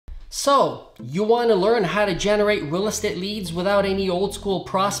So, you want to learn how to generate real estate leads without any old school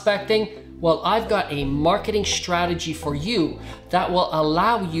prospecting? Well, I've got a marketing strategy for you that will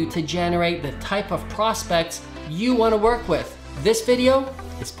allow you to generate the type of prospects you want to work with. This video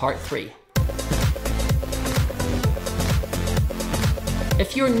is part 3.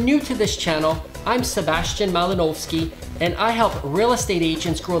 If you're new to this channel, I'm Sebastian Malinowski, and I help real estate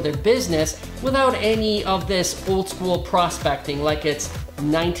agents grow their business without any of this old school prospecting like it's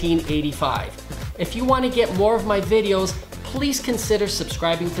 1985. If you want to get more of my videos, please consider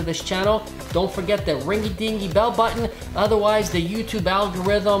subscribing to this channel. Don't forget the ringy-dingy bell button, otherwise the YouTube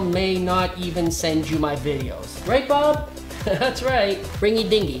algorithm may not even send you my videos. Right, Bob? That's right,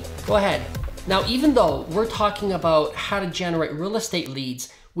 ringy-dingy. Go ahead. Now, even though we're talking about how to generate real estate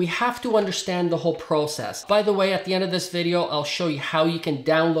leads, we have to understand the whole process. By the way, at the end of this video, I'll show you how you can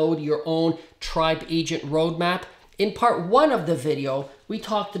download your own Tribe Agent Roadmap. In part 1 of the video, we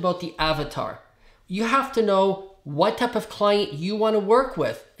talked about the avatar. You have to know what type of client you want to work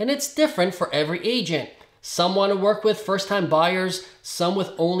with, and it's different for every agent. Some want to work with first-time buyers, some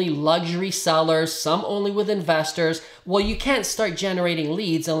with only luxury sellers, some only with investors. Well, you can't start generating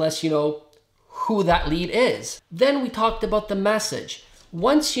leads unless you know who that lead is. Then we talked about the message.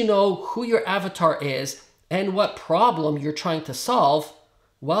 Once you know who your avatar is and what problem you're trying to solve,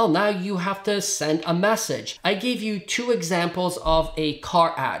 well, now you have to send a message. I gave you 2 examples of a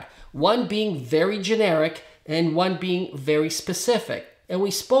car ad, one being very generic and one being very specific. And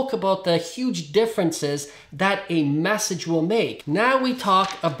we spoke about the huge differences that a message will make. Now we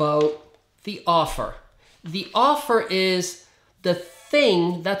talk about the offer. The offer is the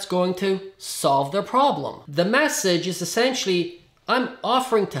thing that's going to solve their problem. The message is essentially, I'm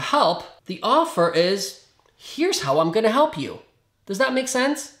offering to help. The offer is, here's how I'm going to help you. Does that make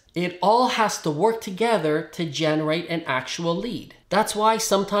sense? It all has to work together to generate an actual lead. That's why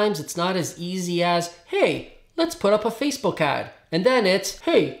sometimes it's not as easy as, hey, let's put up a Facebook ad. And then it's,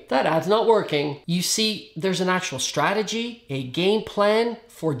 hey, that ad's not working. You see, there's an actual strategy, a game plan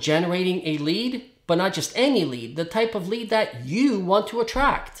for generating a lead, but not just any lead, the type of lead that you want to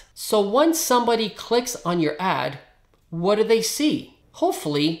attract. So once somebody clicks on your ad, what do they see?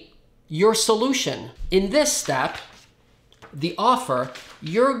 Hopefully, your solution. In this step, the offer,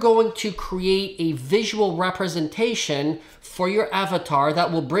 you're going to create a visual representation for your avatar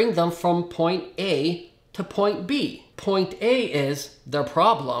that will bring them from point A to point B. Point A is their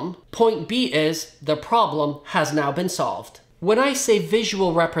problem. Point B is their problem has now been solved. When I say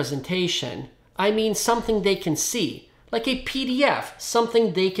visual representation, I mean something they can see, like a PDF,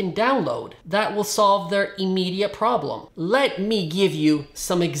 something they can download that will solve their immediate problem. Let me give you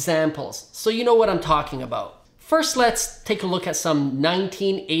some examples so you know what I'm talking about. First, let's take a look at some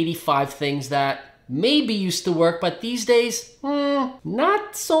 1985 things that maybe used to work, but these days,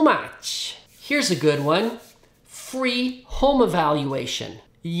 not so much. Here's a good one. Free home evaluation.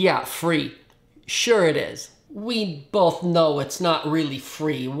 Yeah, free. Sure it is. We both know it's not really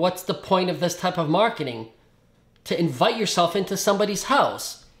free. What's the point of this type of marketing? To invite yourself into somebody's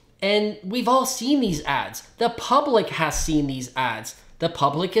house. And we've all seen these ads. The public has seen these ads. The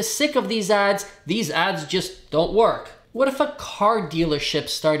public is sick of these ads. These ads just don't work. What if a car dealership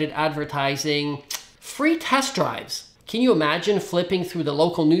started advertising free test drives? Can you imagine flipping through the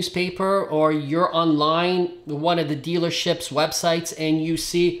local newspaper or you're online, one of the dealership's websites, and you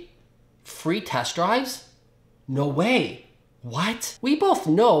see free test drives? No way. What? We both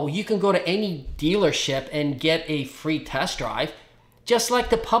know you can go to any dealership and get a free test drive, just like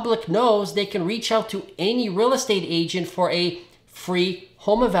the public knows they can reach out to any real estate agent for a free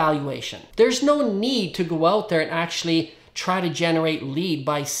home evaluation. There's no need to go out there and actually try to generate lead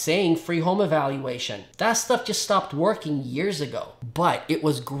by saying free home evaluation. That stuff just stopped working years ago, but it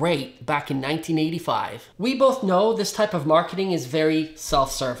was great back in 1985. We both know this type of marketing is very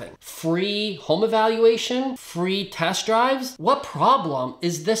self-serving. Free home evaluation, free test drives. What problem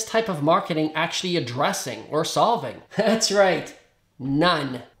is this type of marketing actually addressing or solving? That's right,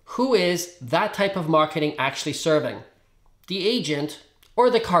 none. Who is that type of marketing actually serving? The agent or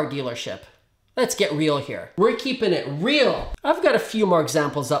the car dealership? Let's get real here. We're keeping it real. I've got a few more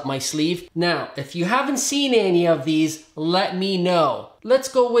examples up my sleeve. Now, if you haven't seen any of these, let me know. Let's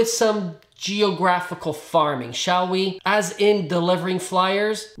go with some geographical farming, shall we? As in delivering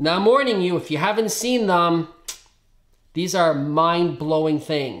flyers. Now, I'm warning you, if you haven't seen them, these are mind-blowing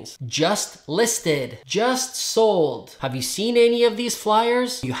things. Just listed, just sold. Have you seen any of these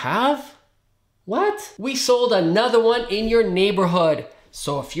flyers? You have? What? We sold another one in your neighborhood.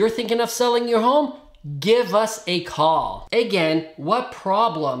 So if you're thinking of selling your home, give us a call. Again, what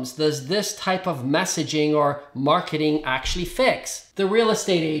problems does this type of messaging or marketing actually fix? The real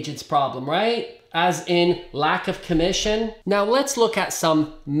estate agent's problem, right? As in lack of commission. Now let's look at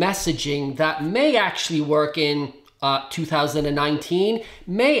some messaging that may actually work in 2019,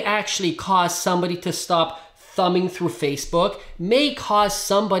 may actually cause somebody to stop thumbing through Facebook, may cause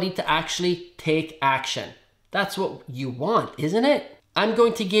somebody to actually take action. That's what you want, isn't it? I'm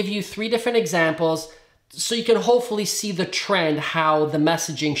going to give you 3 different examples so you can hopefully see the trend, how the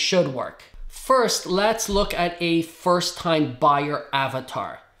messaging should work. First, let's look at a first-time buyer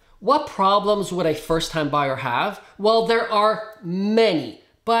avatar. What problems would a first-time buyer have? Well, there are many,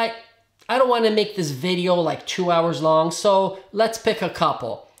 but I don't want to make this video like 2 hours long, so let's pick a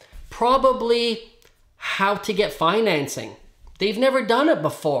couple. Probably how to get financing. They've never done it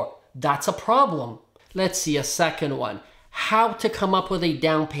before. That's a problem. Let's see a second one. How to come up with a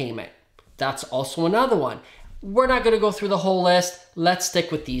down payment. That's also another one. We're not going to go through the whole list. Let's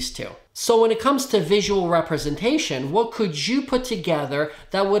stick with these 2. So when it comes to visual representation, what could you put together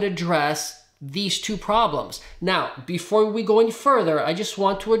that would address these 2 problems? Now, before we go any further, I just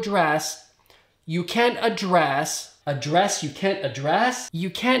want to address, you can't address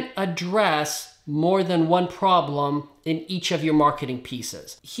more than one problem in each of your marketing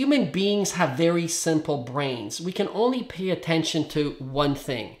pieces. Human beings have very simple brains. We can only pay attention to one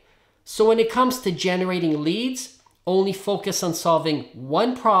thing. So when it comes to generating leads, only focus on solving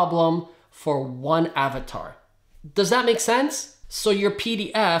one problem for one avatar. Does that make sense? So your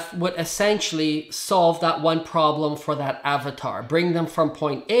PDF would essentially solve that one problem for that avatar, bring them from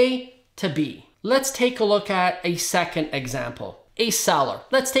point A to B. Let's take a look at a second example. A seller.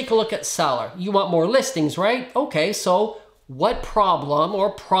 Let's take a look at seller. You want more listings, right? Okay, so what problem or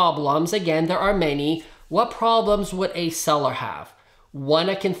problems, again, there are many, what problems would a seller have? One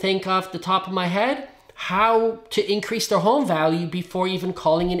I can think off the top of my head, how to increase their home value before even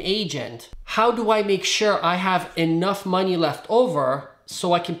calling an agent. How do I make sure I have enough money left over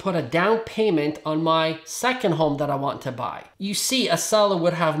so I can put a down payment on my second home that I want to buy? You see, a seller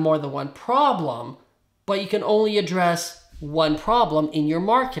would have more than one problem, but you can only address one problem in your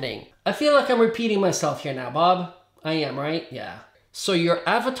marketing. I feel like I'm repeating myself here now, Bob. I am, right? Yeah. So your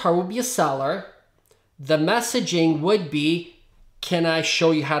avatar would be a seller. The messaging would be, can I show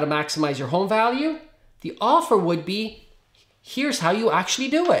you how to maximize your home value? The offer would be, here's how you actually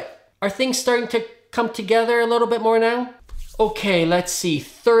do it. Are things starting to come together a little bit more now? Okay, let's see.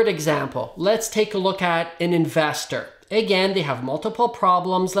 Third example. Let's take a look at an investor. Again, they have multiple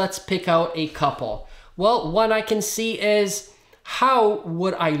problems. Let's pick out a couple. Well, one I can see is, how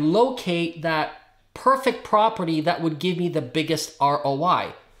would I locate that perfect property that would give me the biggest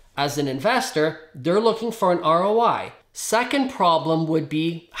ROI? As an investor, they're looking for an ROI. Second problem would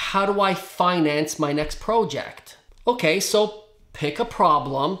be, how do I finance my next project? Okay, so pick a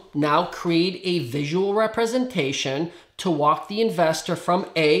problem, now create a visual representation to walk the investor from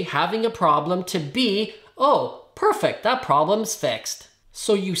A, having a problem, to B, oh, perfect, that problem's fixed.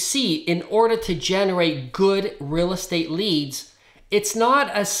 So you see, in order to generate good real estate leads, it's not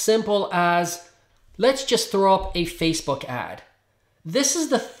as simple as, let's just throw up a Facebook ad. This is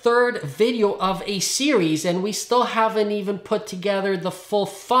the 3rd video of a series and we still haven't even put together the full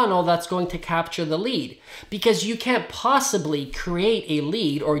funnel that's going to capture the lead. Because you can't possibly create a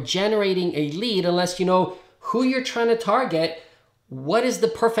lead or generating a lead unless you know who you're trying to target, what is the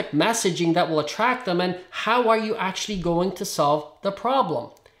perfect messaging that will attract them, and how are you actually going to solve the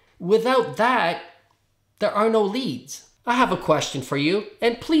problem? Without that, there are no leads. I have a question for you,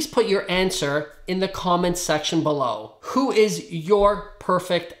 and please put your answer in the comments section below. Who is your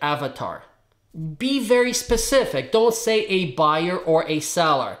perfect avatar? Be very specific. Don't say a buyer or a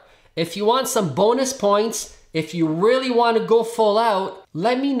seller. If you want some bonus points, if you really want to go full out,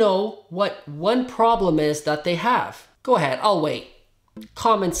 let me know what one problem is that they have. Go ahead, I'll wait.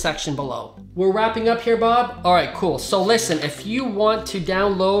 Comment section below. We're wrapping up here, Bob? All right, cool. So listen, if you want to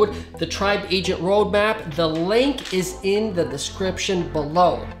download the Tribe Agent Roadmap, the link is in the description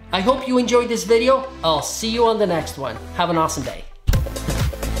below. I hope you enjoyed this video. I'll see you on the next one. Have an awesome day.